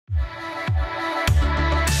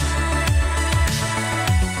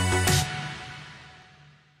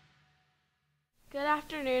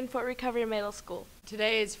in Fort Recovery Middle School.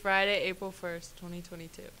 Today is Friday, April 1st,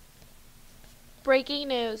 2022. Breaking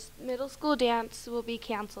news, middle school dance will be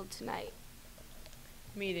canceled tonight.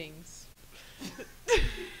 Meetings.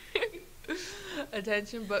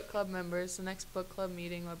 Attention book club members, the next book club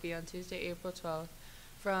meeting will be on Tuesday, April 12th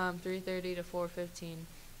from 3:30 to 4:15.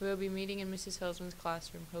 We will be meeting in Mrs. Hillsman's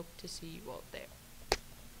classroom. Hope to see you all there.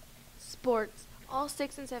 Sports. All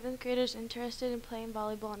 6th and 7th graders interested in playing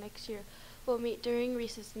volleyball next year will meet during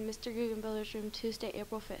recess in Mr. Guggenbiller's room Tuesday,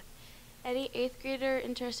 April 5th. Any 8th grader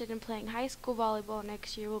interested in playing high school volleyball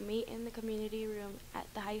next year will meet in the community room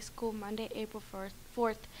at the high school Monday, April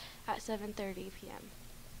 4th at 7:30 p.m.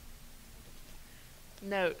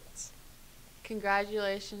 Notes.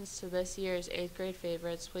 Congratulations to this year's 8th grade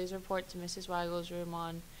favorites. Please report to Mrs. Weigel's room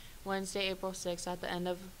on Wednesday, April 6th at the end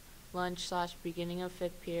of lunch/beginning of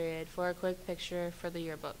 5th period for a quick picture for the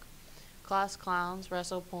yearbook. Class clowns,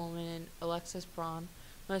 Russell Pullman and Alexis Braun.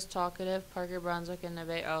 Most talkative, Parker Brunswick and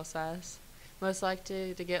Neve Elsas. Most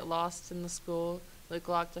likely to get lost in the school, Luke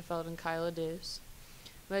Lochtefeld and Kyla Deuce.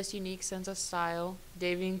 Most unique sense of style,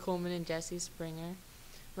 Davian Coleman and Jesse Springer.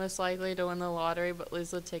 Most likely to win the lottery but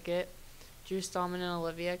lose the ticket, Drew Stallman and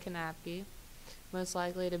Olivia Knappe. Most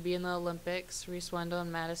likely to be in the Olympics, Reese Wendell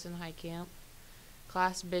and Madison Highcamp.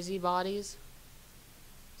 Class busybodies.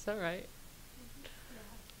 Is that right?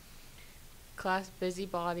 Class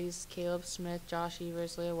busybodies, Caleb Smith, Josh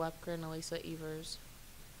Evers, Leah Wepker, and Elisa Evers.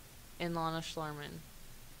 And Lana Schlarman.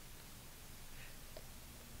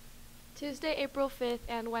 Tuesday, April 5th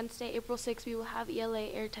and Wednesday, April 6th, we will have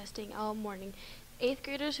ELA air testing all morning. 8th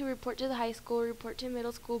graders who report to the high school report to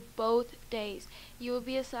middle school both days. You will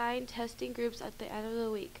be assigned testing groups at the end of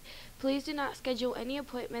the week. Please do not schedule any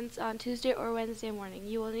appointments on Tuesday or Wednesday morning.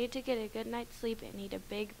 You will need to get a good night's sleep and eat a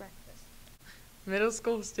big breakfast. Middle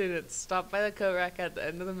school students, stop by the coat rack at the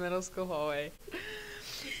end of the middle school hallway.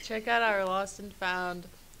 Check out our lost and found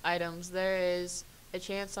items. There is a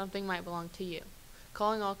chance something might belong to you.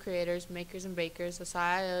 Calling all creators, makers, and bakers, the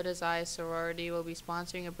Psi Iota Xi sorority will be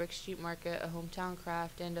sponsoring a Brick Street Market, a hometown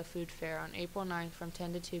craft, and a food fair on April 9th from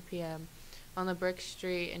 10 to 2 p.m. on the Brick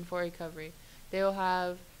Street in Fort Recovery. They will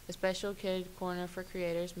have a special kid corner for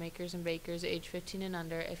creators, makers, and bakers age 15 and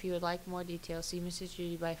under. If you would like more details, see Mrs.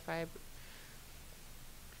 Judy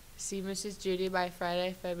by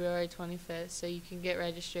Friday, February 25th, so you can get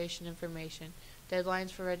registration information.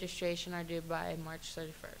 Deadlines for registration are due by March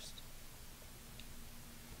 31st.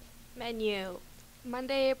 Menu.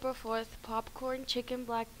 Monday, April 4th, popcorn, chicken,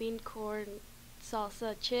 black bean, corn,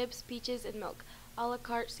 salsa, chips, peaches, and milk. A la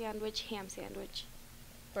carte sandwich, ham sandwich.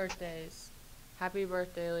 Birthdays. Happy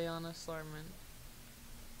birthday, Leona Slorman.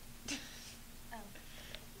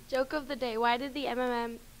 Joke of the day. Why did the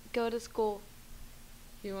MMM go to school?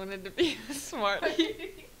 He wanted to be smart.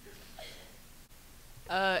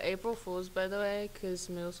 April Fool's, by the way, because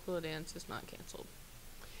middle school dance is not canceled.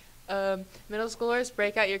 Middle schoolers,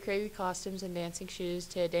 break out your crazy costumes and dancing shoes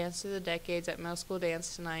to dance through the decades at middle school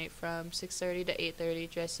dance tonight from 6:30 to 8:30.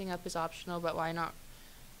 Dressing up is optional, but why not,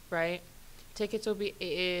 right? Tickets will be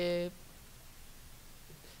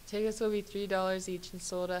 $3 each and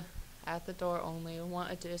sold at the door only. Want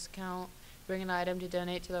a discount? Bring an item to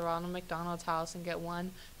donate to the Ronald McDonald's House and get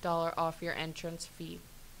 $1 off your entrance fee.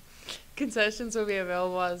 Concessions will be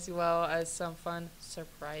available as well as some fun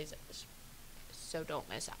surprises. So don't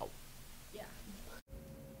miss out. Yeah.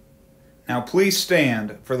 Now please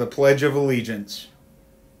stand for the Pledge of Allegiance.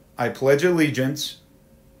 I pledge allegiance